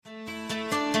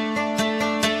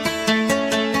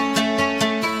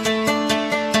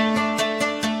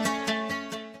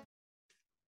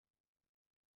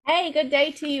Hey, good day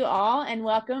to you all, and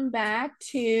welcome back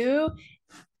to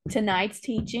tonight's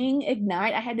teaching,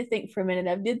 Ignite. I had to think for a minute.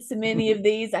 I've did so many of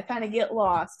these, I kind of get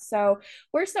lost. So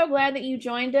we're so glad that you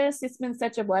joined us. It's been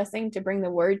such a blessing to bring the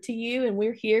word to you, and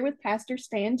we're here with Pastor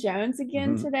Stan Jones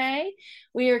again today.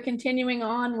 We are continuing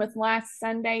on with last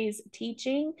Sunday's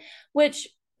teaching, which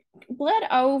bled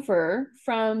over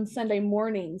from Sunday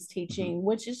morning's teaching,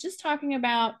 which is just talking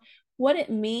about what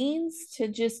it means to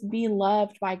just be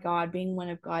loved by God, being one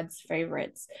of God's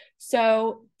favorites.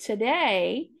 So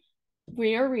today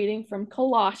we are reading from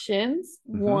Colossians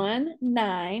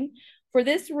 1:9. For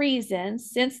this reason,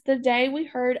 since the day we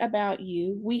heard about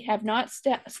you, we have not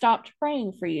stopped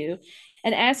praying for you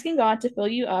and asking God to fill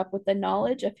you up with the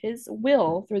knowledge of his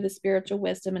will through the spiritual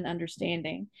wisdom and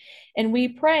understanding. And we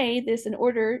pray this in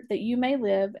order that you may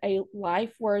live a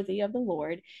life worthy of the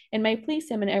Lord and may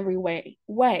please him in every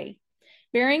way,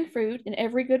 bearing fruit in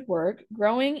every good work,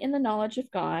 growing in the knowledge of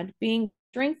God, being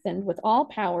strengthened with all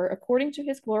power according to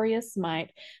his glorious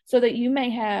might, so that you may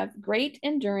have great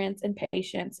endurance and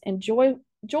patience and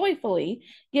joyfully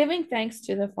giving thanks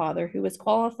to the Father who has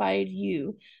qualified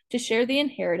you to share the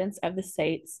inheritance of the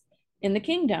saints in the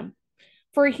kingdom.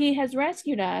 For he has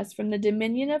rescued us from the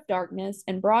dominion of darkness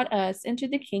and brought us into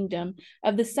the kingdom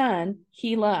of the Son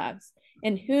he loves,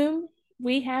 in whom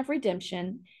we have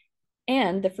redemption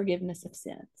and the forgiveness of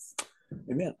sins.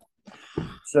 Amen.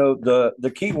 So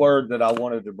the key word that I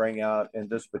wanted to bring out in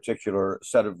this particular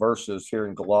set of verses here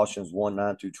in Colossians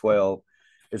 1:9 through 12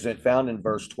 is it found in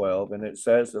verse 12, and it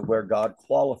says that where God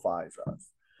qualifies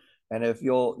us. And if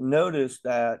you'll notice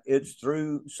that it's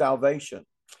through salvation.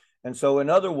 And so in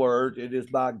other words, it is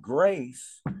by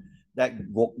grace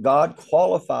that God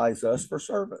qualifies us for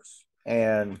service.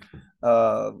 And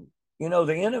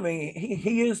the enemy,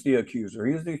 he is the accuser.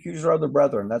 He is the accuser of the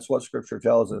brethren. That's what scripture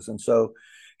tells us. And so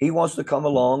he wants to come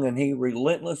along and he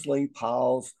relentlessly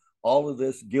piles all of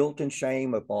this guilt and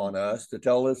shame upon us to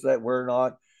tell us that we're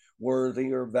not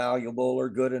worthy or valuable or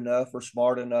good enough or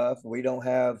smart enough. We don't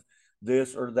have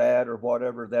this or that or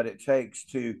whatever that it takes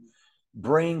to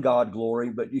bring God glory.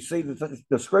 But you see,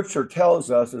 the scripture tells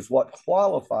us is what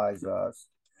qualifies us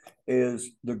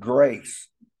is the grace.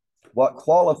 What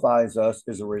qualifies us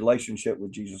is a relationship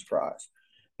with Jesus Christ.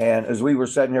 And as we were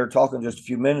sitting here talking just a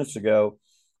few minutes ago,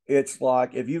 it's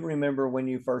like if you remember when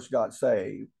you first got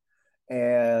saved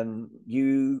and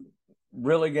you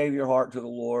really gave your heart to the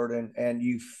Lord and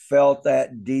you felt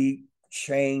that deep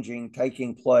changing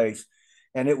taking place,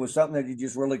 and it was something that you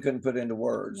just really couldn't put into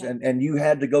words, and you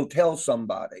had to go tell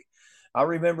somebody. I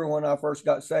remember when I first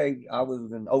got saved, I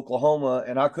was in Oklahoma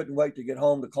and I couldn't wait to get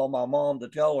home to call my mom to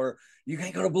tell her, you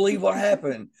ain't going to believe what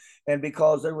happened. And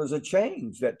because there was a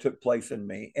change that took place in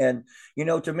me. And,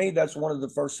 to me, that's one of the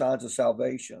first signs of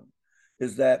salvation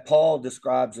is that Paul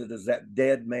describes it as that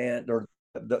dead man or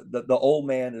the old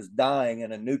man is dying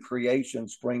and a new creation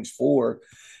springs forth.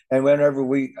 And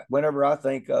whenever I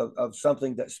think of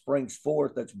something that springs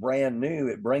forth that's brand new,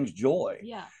 it brings joy.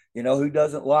 Yeah. Who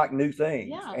doesn't like new things?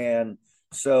 Yeah. And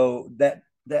so that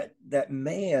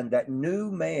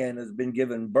new man has been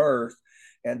given birth,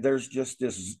 and there's just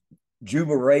this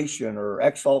jubilation or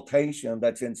exaltation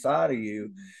that's inside of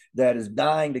you that is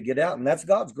dying to get out, and that's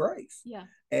God's grace. Yeah.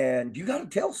 And you got to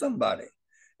tell somebody.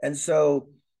 And so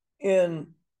in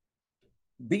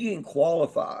being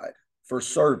qualified for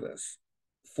service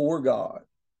for God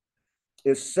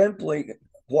is simply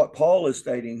what Paul is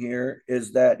stating here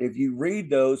is that if you read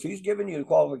those, he's giving you the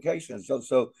qualifications.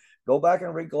 So go back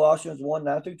and read Colossians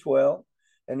 1:9 through 12.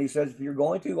 And he says, if you're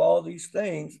going through all these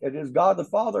things, it is God the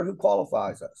Father who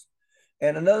qualifies us.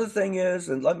 And another thing is,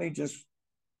 and let me just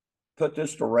put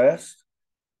this to rest,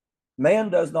 man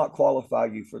does not qualify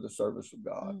you for the service of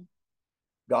God.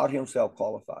 God himself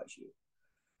qualifies you.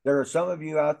 There are some of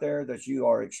you out there that you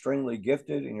are extremely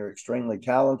gifted and you're extremely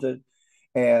talented.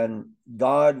 And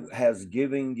God has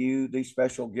given you these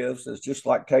special gifts. It's just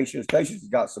like Tasia. Tasia's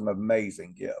got some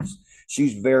amazing gifts.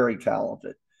 She's very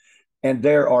talented. And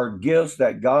there are gifts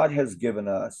that God has given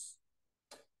us.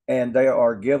 And there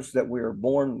are gifts that we are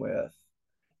born with.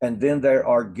 And then there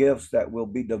are gifts that will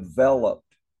be developed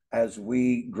as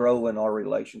we grow in our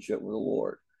relationship with the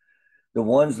Lord. The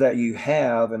ones that you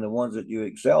have and the ones that you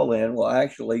excel in will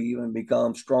actually even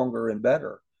become stronger and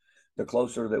better the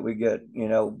closer that we get,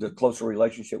 the closer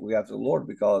relationship we have to the Lord,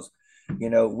 because,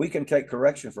 we can take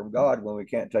correction from God when we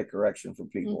can't take correction from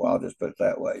people. I'll just put it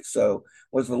that way. So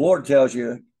when the Lord tells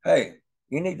you, hey,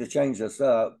 you need to change this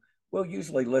up, we'll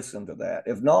usually listen to that.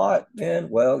 If not, then,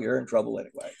 well, you're in trouble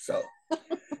anyway. So,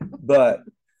 but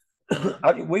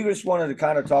we just wanted to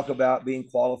kind of talk about being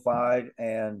qualified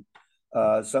and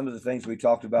some of the things we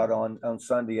talked about on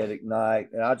Sunday at Ignite.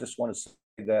 And I just want to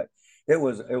say that it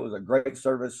was a great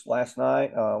service last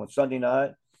night, on Sunday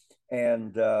night,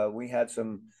 and we had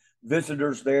some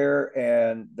visitors there,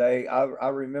 and I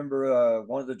remember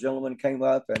one of the gentlemen came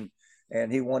up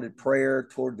and he wanted prayer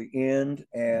toward the end,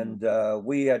 and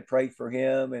we had prayed for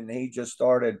him, and he just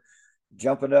started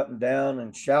jumping up and down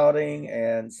and shouting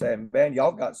and saying, "Man,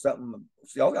 y'all got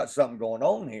something going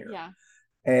on here." Yeah.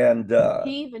 And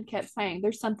he even kept saying,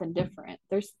 "There's something different.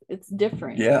 It's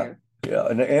different yeah, here." Yeah,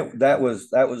 and that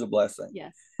was a blessing.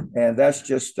 Yes. And that's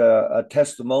just a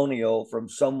testimonial from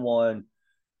someone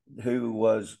who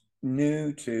was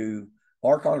new to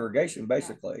our congregation,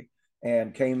 basically,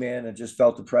 and came in and just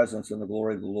felt the presence and the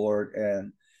glory of the Lord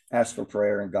and asked for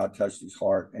prayer, and God touched his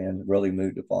heart and really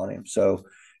moved upon him. So,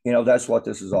 that's what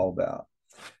this is all about.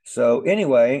 So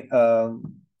anyway,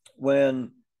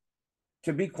 when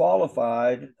to be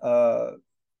qualified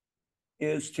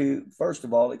is to, first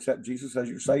of all, accept Jesus as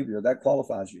your Savior. That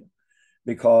qualifies you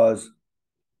because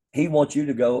he wants you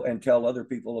to go and tell other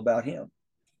people about him.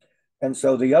 And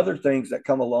so the other things that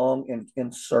come along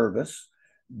in service,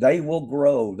 they will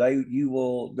grow.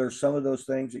 There's some of those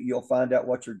things that you'll find out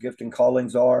what your gift and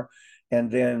callings are.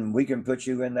 And then we can put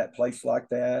you in that place like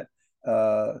that,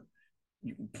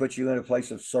 put you in a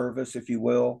place of service, if you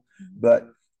will. But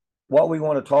what we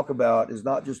want to talk about is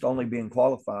not just only being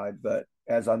qualified, but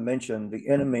as I mentioned, the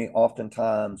enemy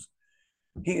oftentimes,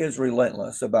 he is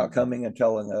relentless about coming and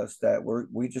telling us that we're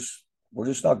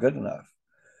just not good enough,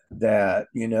 that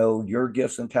your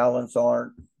gifts and talents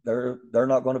they're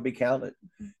not going to be counted.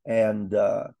 And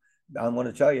I'm going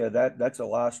to tell you that's a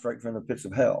lie straight from the pits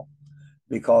of hell,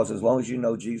 because as long as you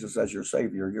know Jesus as your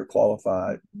Savior, you're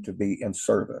qualified to be in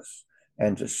service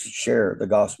and to share the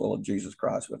gospel of Jesus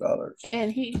Christ with others.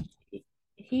 And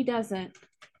he doesn't,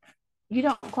 you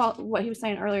don't what he was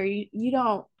saying earlier, you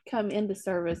don't come into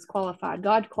service qualified.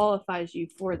 God qualifies you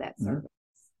for that service.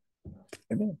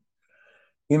 Amen.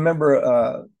 You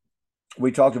remember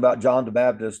we talked about John the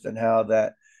Baptist and how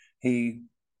that he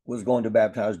was going to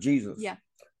baptize Jesus. Yeah.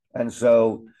 And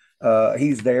so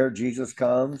he's there, Jesus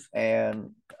comes, and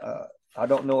I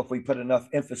don't know if we put enough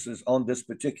emphasis on this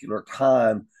particular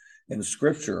time in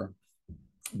Scripture,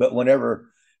 but whenever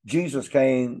Jesus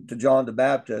came to John the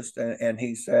Baptist and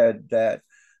he said that,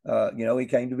 he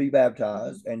came to be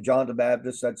baptized, and John the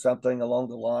Baptist said something along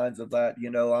the lines of that,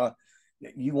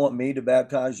 you want me to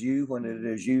baptize you when it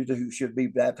is you who should be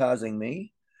baptizing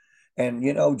me? And,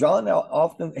 John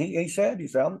often, he said,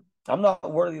 I'm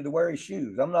not worthy to wear his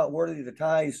shoes. I'm not worthy to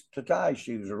tie his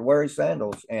shoes or to wear his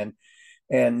sandals.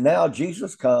 And now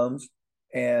Jesus comes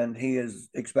and he is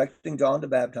expecting John to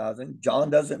baptize him. John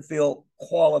doesn't feel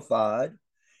qualified.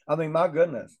 I mean, my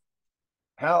goodness,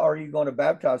 how are you going to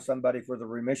baptize somebody for the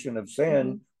remission of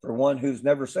sin for one who's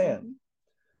never sinned?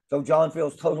 So John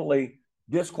feels totally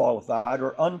disqualified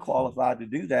or unqualified to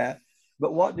do that.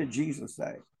 But what did Jesus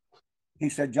say? He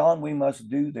said, John, we must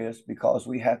do this because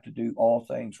we have to do all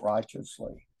things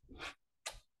righteously.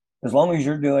 As long as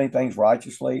you're doing things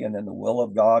righteously and in the will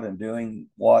of God and doing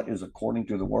what is according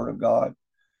to the word of God,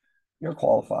 you're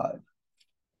qualified.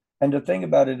 And the thing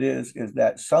about it is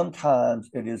that sometimes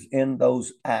it is in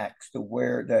those acts to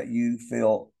where that you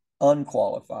feel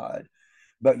unqualified,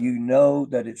 but you know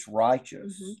that it's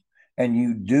righteous, and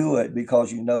you do it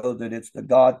because you know that it's the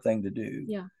God thing to do.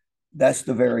 Yeah. That's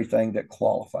the very thing that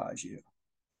qualifies you.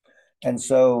 And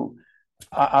so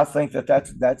I think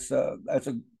that's a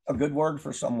good word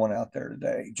for someone out there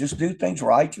today. Just do things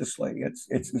righteously.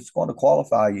 It's going to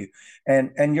qualify you,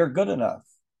 and you're good enough.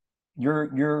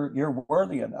 You're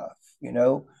worthy enough.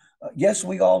 Yes,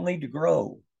 we all need to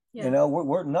grow. Yeah.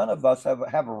 We're none of us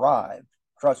have arrived.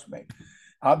 Trust me.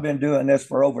 I've been doing this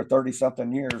for over 30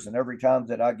 something years, and every time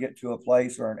that I get to a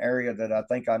place or an area that I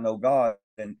think I know God,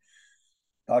 and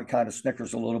God kind of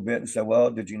snickers a little bit and said, well,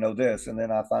 did you know this? And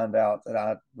then I find out that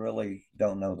I really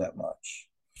don't know that much.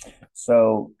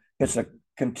 So it's a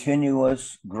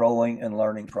continuous growing and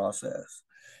learning process.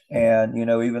 And,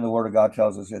 even the word of God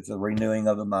tells us it's a renewing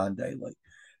of the mind daily.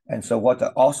 And so what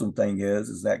the awesome thing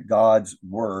is that God's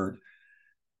word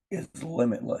is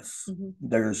limitless.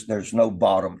 There's no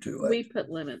bottom to it. We put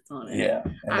limits on it. Yeah.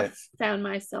 I found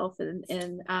myself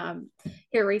in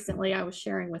here recently, I was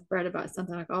sharing with Brett about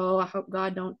something like, oh, I hope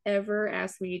God don't ever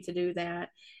ask me to do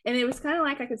that. And it was kind of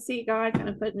like I could see God kind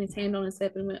of putting his hand on his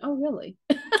hip and went, oh, really?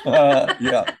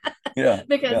 Yeah.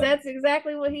 Because that's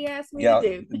exactly what he asked me to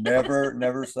do.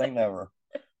 Never say never.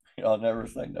 I'll never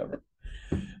say never.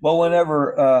 Well,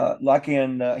 whenever, like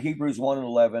in Hebrews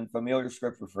 1:11, familiar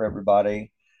scripture for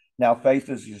everybody. Now, faith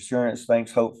is the assurance,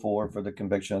 things hoped for the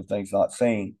conviction of things not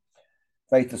seen.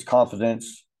 Faith is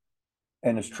confidence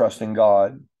and is trusting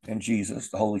God and Jesus,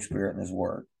 the Holy Spirit, and His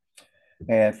Word.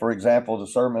 And for example, the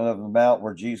Sermon on the Mount,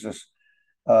 where Jesus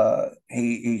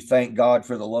he thanked God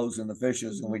for the loaves and the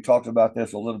fishes, and we talked about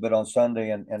this a little bit on Sunday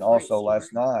and also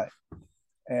last night.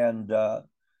 And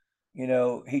you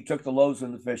know, he took the loaves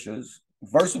and the fishes.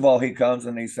 First of all, he comes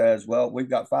and he says, "Well, we've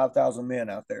got 5,000 men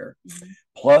out there,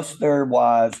 plus their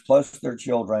wives, plus their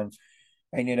children."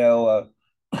 And you know,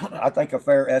 I think a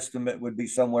fair estimate would be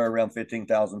somewhere around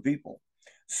 15,000 people.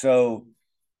 So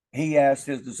he asked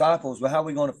his disciples, "Well, how are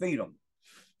we going to feed them?"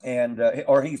 And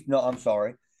I'm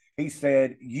sorry, he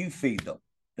said, "You feed them."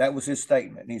 That was his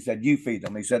statement. He said, "You feed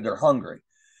them." He said they're hungry,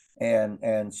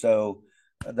 and so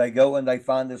they go and they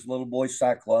find this little boy's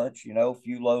sack lunch. You know, a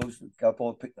few loaves, a couple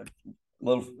of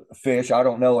little fish. I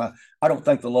don't know. I don't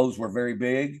think the loaves were very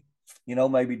big. You know,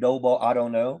 maybe dough ball. I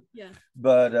don't know. Yeah.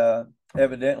 But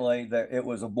evidently, that it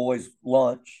was a boy's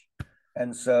lunch,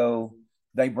 and so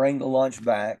they bring the lunch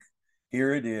back.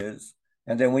 Here it is,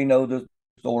 and then we know the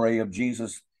story of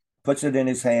Jesus puts it in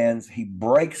his hands. He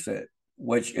breaks it,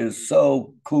 which is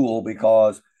so cool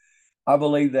because I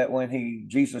believe that when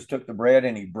Jesus took the bread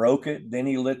and he broke it, then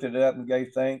he lifted it up and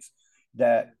gave thanks.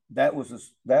 That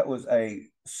was a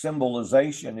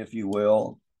symbolization, if you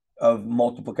will, of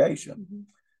multiplication,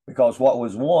 because what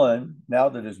was one, now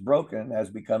that it's broken,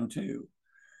 has become two.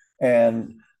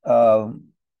 And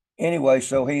anyway,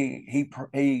 so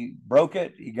he broke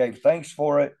it, he gave thanks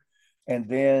for it, and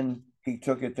then he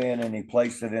took it then and he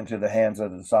placed it into the hands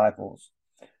of the disciples.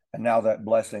 And now that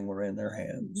blessing were in their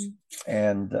hands.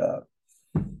 And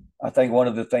I think one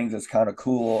of the things that's kind of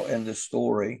cool in this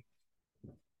story,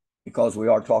 because we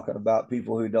are talking about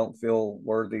people who don't feel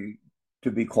worthy to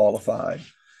be qualified,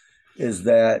 is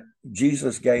that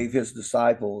Jesus gave his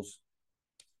disciples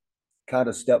kind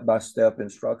of step-by-step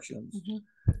instructions.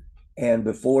 And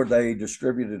before they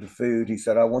distributed the food, he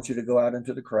said, "I want you to go out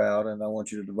into the crowd and I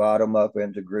want you to divide them up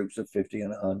into groups of 50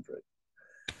 and 100.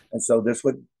 And so this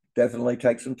would definitely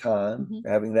take some time,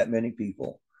 having that many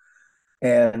people.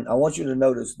 And I want you to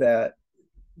notice that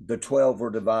the 12 were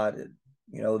divided.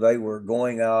 You know, they were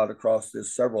going out across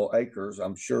this several acres,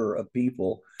 I'm sure, of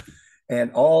people.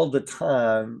 And all the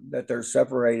time that they're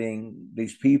separating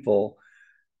these people,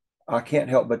 I can't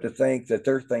help but to think that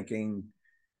they're thinking,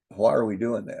 why are we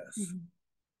doing this?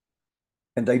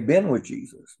 And they've been with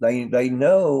Jesus. They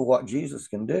know what Jesus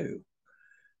can do.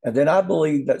 And then I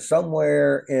believe that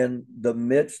somewhere in the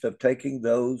midst of taking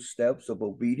those steps of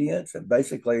obedience, and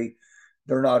basically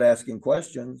they're not asking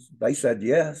questions, they said,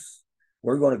 "Yes,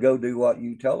 we're going to go do what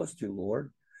you tell us to,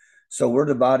 Lord." So we're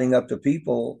dividing up the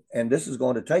people, and this is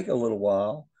going to take a little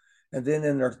while. And then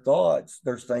in their thoughts,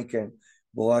 they're thinking,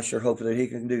 "Boy, I sure hope that he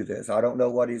can do this. I don't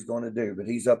know what he's going to do, but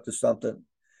he's up to something."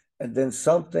 And then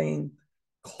something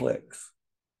clicks,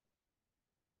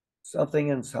 something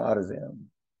inside of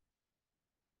them.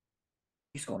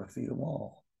 He's going to feed them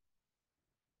all.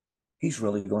 He's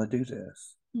really going to do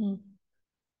this.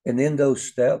 And in those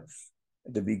steps,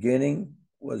 at the beginning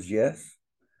was yes.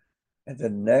 And the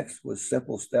next was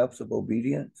simple steps of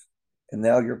obedience. And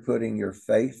now you're putting your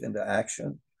faith into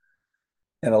action.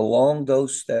 And along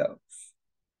those steps,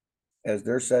 as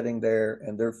they're sitting there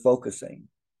and they're focusing,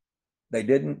 they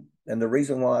didn't. And the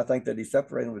reason why I think that he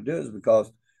separated them to do it is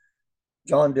because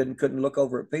John couldn't look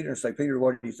over at Peter and say, "Peter,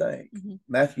 what do you think?"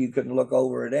 Matthew couldn't look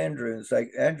over at Andrew and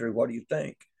say, "Andrew, what do you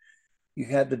think?" You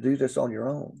had to do this on your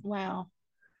own. Wow.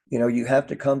 You know, you have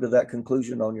to come to that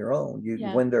conclusion on your own.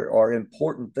 When there are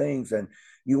important things and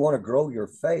you want to grow your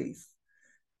faith,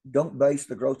 don't base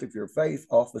the growth of your faith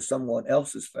off of someone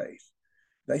else's faith.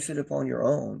 Base it upon your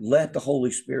own. Let the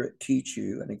Holy Spirit teach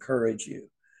you and encourage you.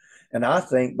 And I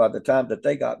think by the time that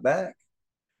they got back,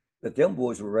 that them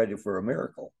boys were ready for a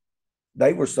miracle.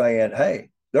 They were saying,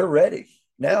 "Hey, they're ready.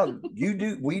 Now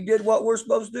we did what we're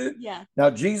supposed to do. Yeah. Now,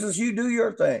 Jesus, you do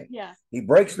your thing." Yeah. He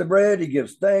breaks the bread, he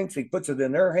gives thanks, he puts it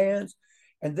in their hands.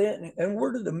 And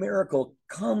where did the miracle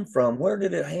come from? Where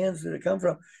did it come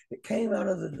from? It came out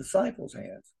of the disciples'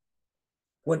 hands.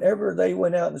 Whenever they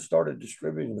went out and started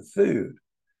distributing the food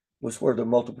was where the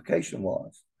multiplication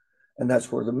was. And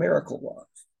that's where the miracle was.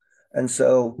 And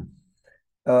so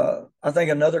I think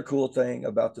another cool thing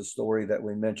about the story that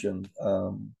we mentioned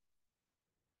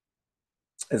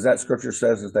is that scripture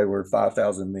says that they were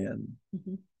 5,000 men.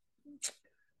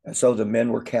 And so the men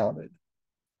were counted.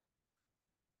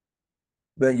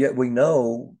 But yet we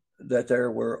know that there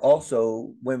were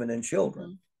also women and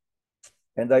children.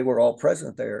 And they were all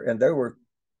present there. And there were,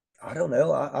 I don't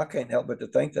know, I can't help but to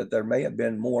think that there may have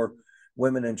been more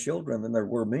women and children than there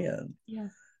were men. Yeah.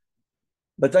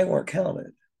 But they weren't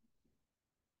counted.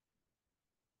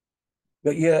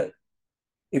 But yet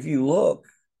if you look,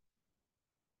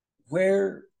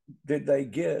 where did they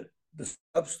get the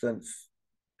substance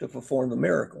to perform the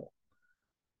miracle?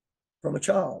 From a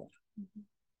child.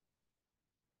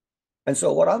 And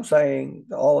so, what I'm saying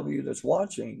to all of you that's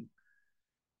watching,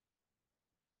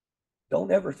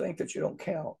 don't ever think that you don't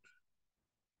count.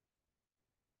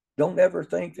 Don't ever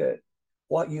think that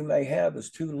what you may have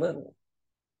is too little.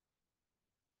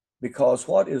 Because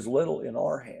what is little in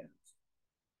our hands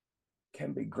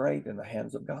can be great in the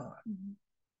hands of God. Mm-hmm.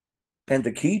 And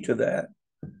the key to that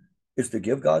is to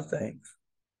give God thanks,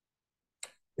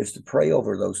 is to pray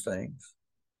over those things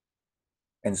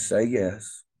and say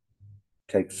yes,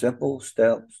 take simple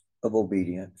steps of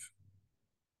obedience,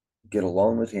 get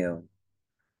along with Him,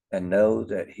 and know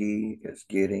that He is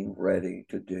getting ready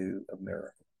to do a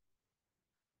miracle.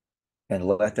 And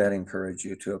let that encourage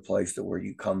you to a place to where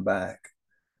you come back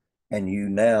and you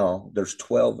now, there's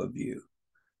 12 of you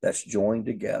that's joined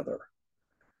together.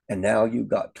 And now you've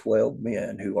got 12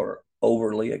 men who are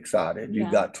overly excited.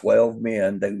 You've got 12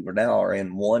 men that now are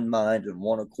in one mind and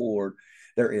one accord.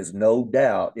 There is no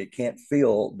doubt. It can't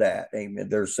feel that. Amen.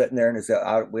 They're sitting there and they say,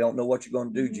 we don't know what you're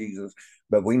going to do, Jesus,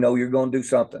 but we know you're going to do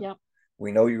something. Yep.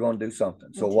 We know you're going to do something.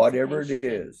 So whatever it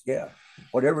is,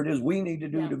 whatever it is we need to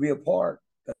do to be a part,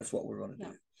 that's what we're going to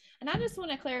do. And I just want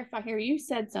to clarify here. You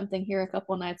said something here a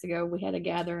couple of nights ago. We had a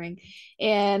gathering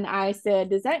and I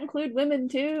said, does that include women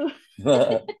too?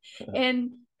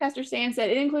 And Pastor Stan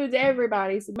said it includes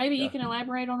everybody. So maybe you can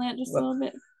elaborate on that just a little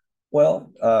bit.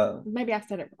 Well, maybe I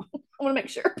said it wrong. I want to make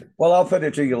sure. Well, I'll put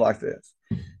it to you like this.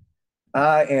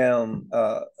 I am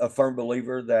a firm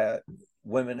believer that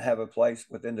women have a place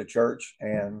within the church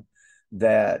and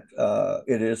that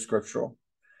it is scriptural.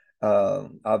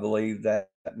 I believe that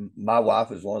my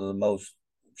wife is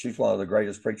she's one of the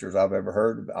greatest preachers I've ever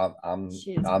heard. I'm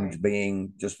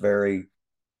being just very,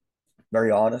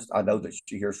 very honest. I know that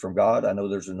she hears from God. I know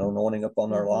there's an anointing upon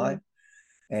her life.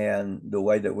 And the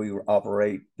way that we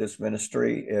operate this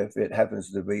ministry, if it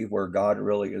happens to be where God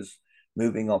really is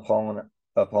moving upon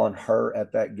her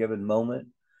at that given moment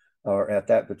or at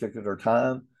that particular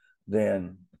time,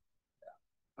 then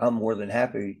I'm more than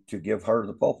happy to give her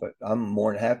the pulpit. I'm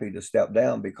more than happy to step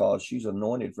down because she's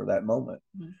anointed for that moment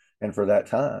and for that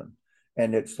time.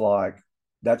 And it's like,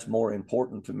 that's more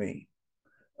important to me.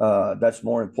 That's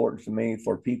more important to me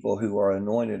for people who are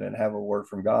anointed and have a word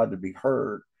from God to be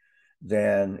heard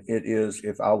than it is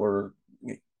if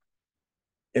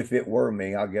it were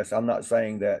me. I guess I'm not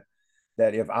saying that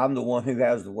if I'm the one who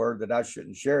has the word that I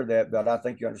shouldn't share that, but I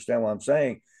think you understand what I'm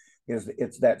saying.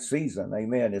 It's that season,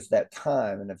 amen. It's that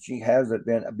time, and if she has it,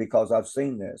 then because I've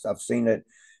seen this, I've seen it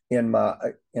in my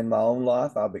own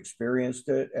life. I've experienced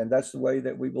it, and that's the way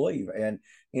that we believe. And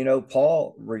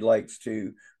Paul relates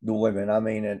to the women. I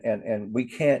mean, and we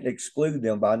can't exclude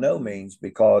them by no means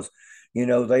because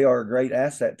they are a great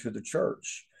asset to the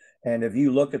church. And if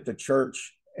you look at the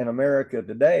church in America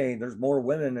today, there's more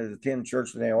women that attend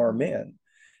church than there are men.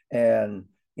 And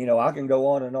I can go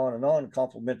on and on and on and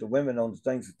compliment the women on the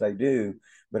things that they do,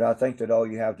 but I think that all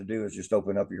you have to do is just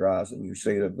open up your eyes and you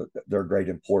see their great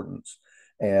importance.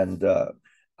 And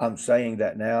I'm saying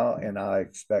that now, and I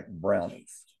expect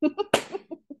brownies.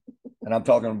 And I'm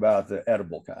talking about the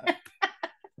edible kind.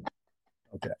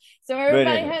 Okay. So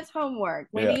everybody has homework.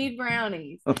 We need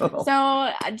brownies.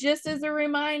 So just as a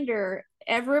reminder,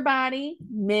 everybody,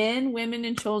 men, women,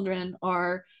 and children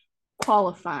are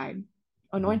qualified.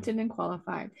 Anointed and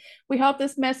qualified. We hope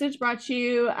this message brought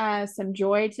you some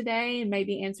joy today and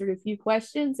maybe answered a few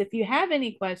questions. If you have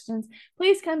any questions,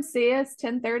 please come see us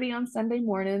 10:30 on Sunday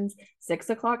mornings, 6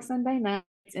 o'clock Sunday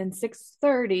nights, and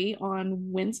 6:30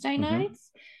 on Wednesday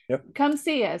nights. Yep. Come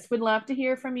see us. We'd love to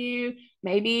hear from you.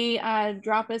 Maybe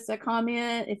drop us a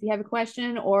comment if you have a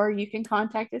question, or you can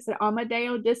contact us at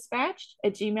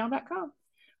amadeo@gmail.com.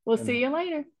 We'll see you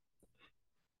later.